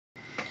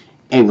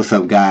Hey, what's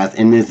up guys?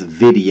 In this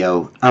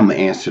video, I'm going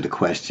to answer the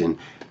question,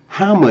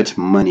 how much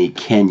money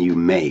can you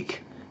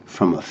make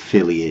from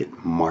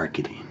affiliate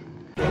marketing?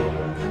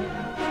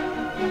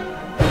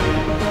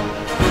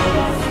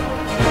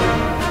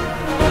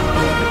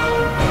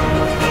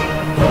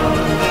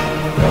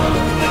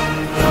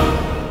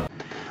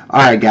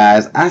 Alright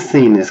guys, I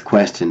seen this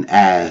question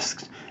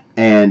asked,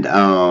 and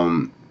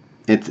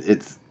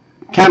it's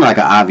kind of like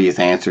an obvious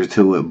answer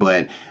to it,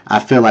 but I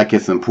feel like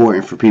it's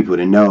important for people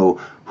to know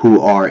who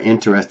are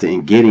interested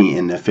in getting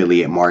in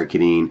affiliate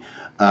marketing,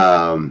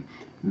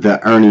 the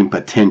earning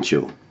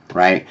potential,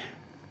 right?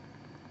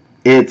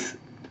 It's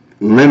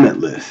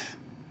limitless,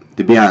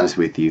 to be honest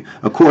with you.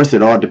 Of course,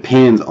 it all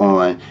depends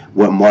on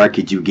what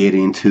market you get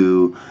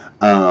into,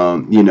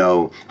 you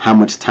know, how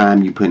much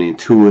time you put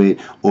into it,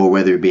 or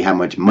whether it be how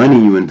much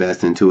money you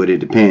invest into it. It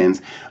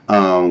depends.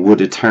 Will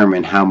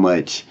determine how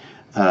much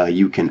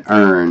you can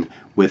earn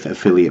with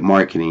affiliate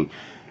marketing.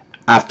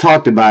 I've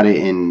talked about it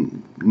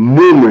in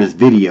numerous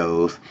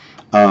videos.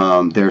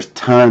 There's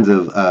tons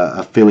of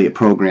affiliate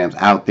programs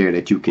out there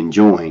that you can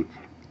join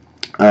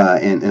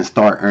and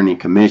start earning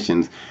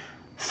commissions.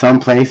 Some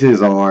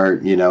places are,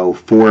 you know,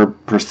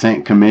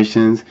 4%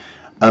 commissions.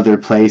 Other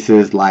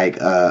places like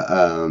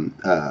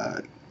ClickBank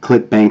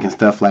and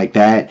stuff like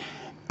that,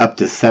 up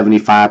to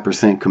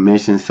 75%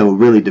 commission. So it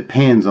really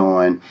depends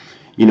on,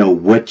 you know,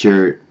 what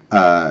you're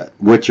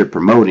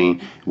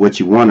promoting, what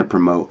you want to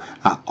promote.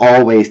 I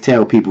always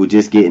tell people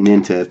just getting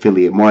into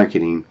affiliate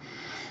marketing,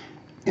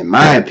 in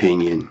my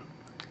opinion,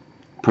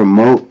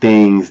 promote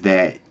things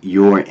that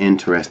you're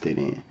interested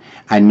in.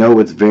 I know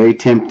it's very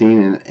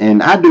tempting,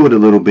 and I do it a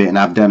little bit, and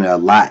I've done it a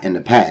lot in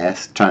the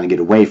past, trying to get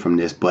away from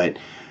this, but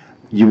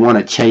you want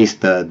to chase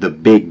the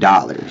big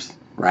dollars,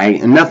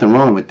 right? And nothing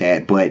wrong with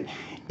that, but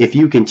if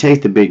you can chase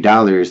the big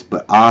dollars,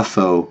 but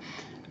also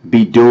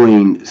be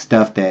doing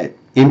stuff that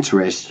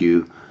interests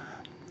you,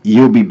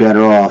 you'll be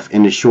better off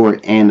in the short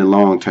and the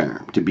long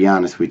term, to be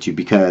honest with you,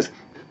 because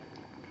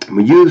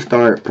when you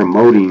start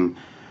promoting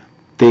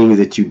things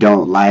that you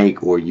don't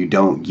like, or you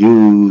don't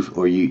use,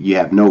 or you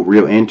have no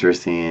real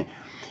interest in,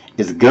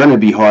 it's gonna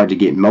be hard to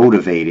get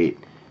motivated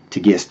to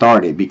get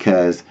started,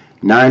 because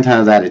 9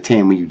 times out of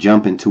 10 when you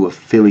jump into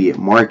affiliate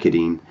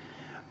marketing,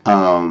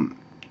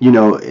 you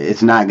know,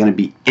 it's not gonna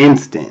be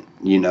instant.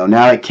 You know,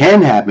 now it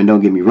can happen,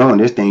 don't get me wrong,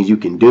 there's things you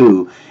can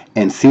do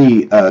and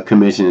see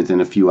commissions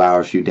in a few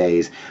hours, few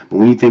days, but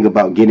when you think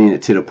about getting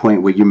it to the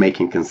point where you're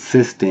making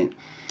consistent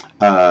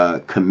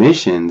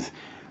commissions,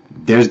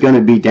 there's going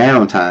to be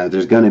downtimes,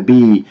 there's going to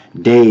be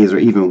days or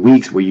even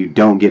weeks where you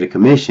don't get a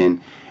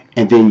commission,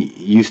 and then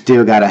you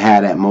still got to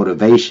have that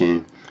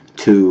motivation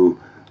to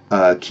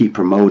keep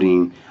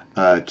promoting,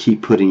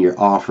 keep putting your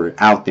offer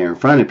out there in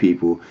front of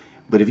people.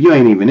 But if you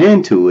ain't even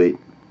into it,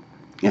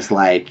 it's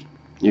like,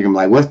 you're going to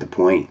be like, what's the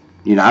point?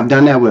 You know, I've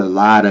done that with a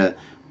lot of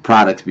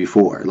products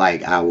before.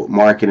 Like, I would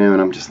market them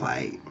and I'm just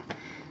like,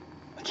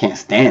 I can't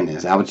stand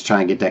this. I was just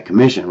trying to get that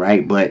commission,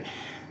 right? But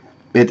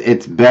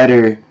it's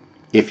better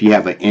if you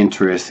have an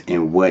interest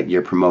in what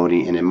you're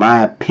promoting, and in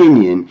my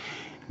opinion,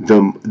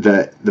 the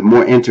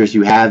more interest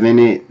you have in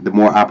it, the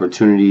more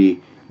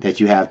opportunity that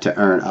you have to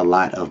earn a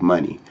lot of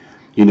money.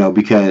 You know,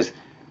 because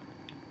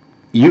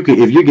you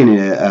can, if you're getting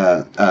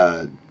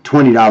a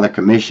 $20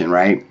 commission,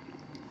 right,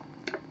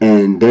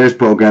 and there's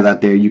programs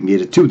out there you can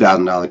get a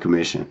 $2,000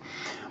 commission,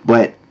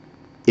 but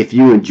if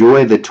you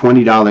enjoy the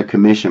 $20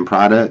 commission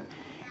product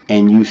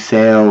and you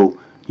sell,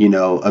 you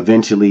know,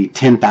 eventually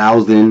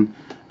 10,000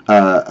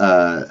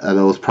 of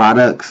those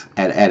products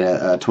at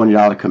a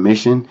 $20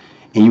 commission,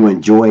 and you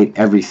enjoy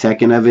every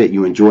second of it,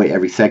 you enjoy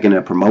every second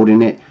of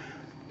promoting it,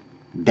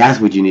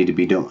 that's what you need to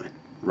be doing,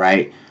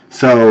 right?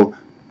 So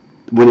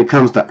when it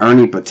comes to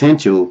earning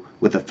potential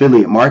with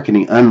affiliate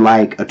marketing,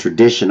 unlike a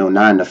traditional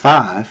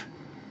 9-to-5,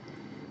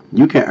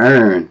 you can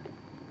earn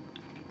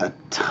a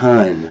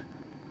ton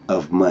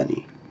of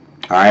money.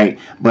 All right,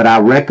 but I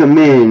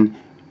recommend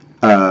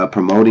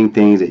promoting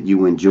things that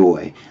you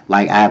enjoy.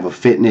 Like, I have a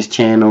fitness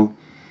channel.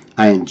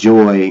 I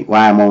enjoy,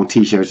 well, I'm on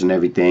t-shirts and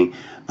everything,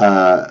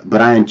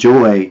 but I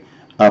enjoy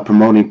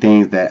promoting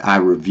things that I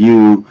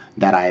review,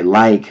 that I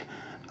like.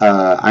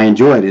 I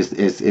enjoy it.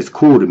 It's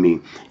cool to me.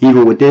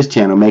 Even with this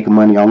channel, Making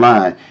Money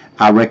Online,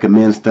 I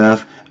recommend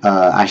stuff.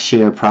 I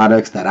share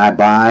products that I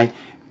buy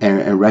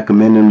and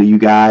recommend them to you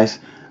guys.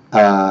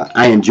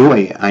 I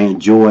enjoy it. I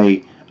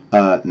enjoy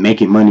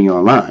making money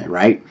online,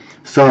 right?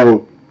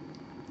 So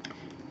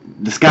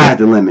the sky's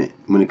the limit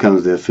when it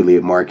comes to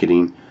affiliate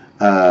marketing.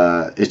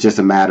 It's just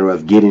a matter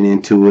of getting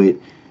into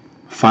it,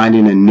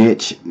 finding a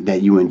niche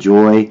that you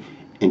enjoy,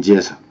 and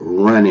just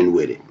running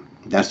with it.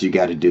 That's what you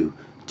got to do.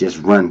 Just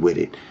run with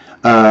it.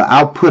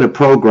 I'll put a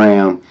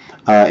program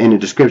in the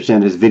description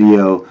of this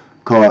video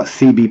called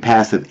CB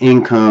Passive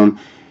Income.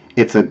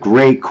 It's a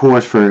great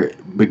course for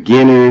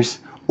beginners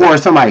or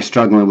somebody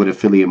struggling with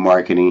affiliate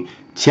marketing.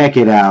 Check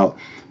it out.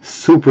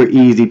 Super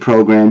easy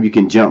program. You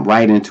can jump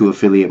right into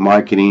affiliate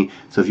marketing.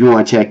 So if you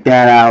want to check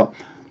that out,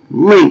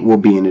 link will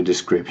be in the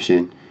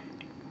description.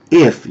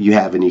 If you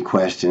have any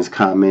questions,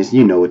 comments,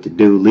 you know what to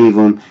do. Leave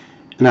them.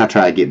 and I'll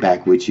try to get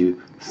back with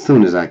you as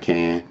soon as I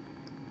can.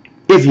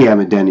 If you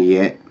haven't done it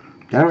yet,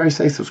 did I already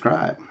say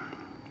subscribe?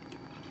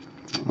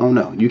 Oh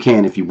no, you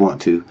can if you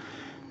want to.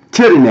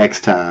 Till the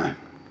next time.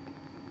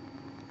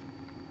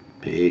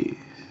 Peace.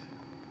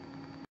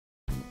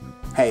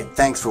 Hey,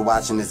 thanks for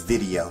watching this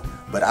video,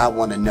 but I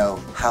want to know,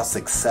 how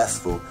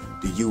successful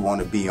do you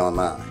want to be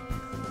online?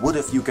 What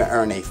if you can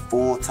earn a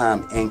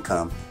full-time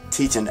income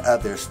teaching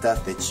others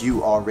stuff that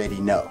you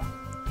already know?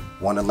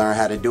 Want to learn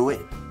how to do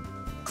it?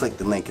 Click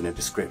the link in the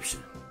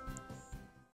description.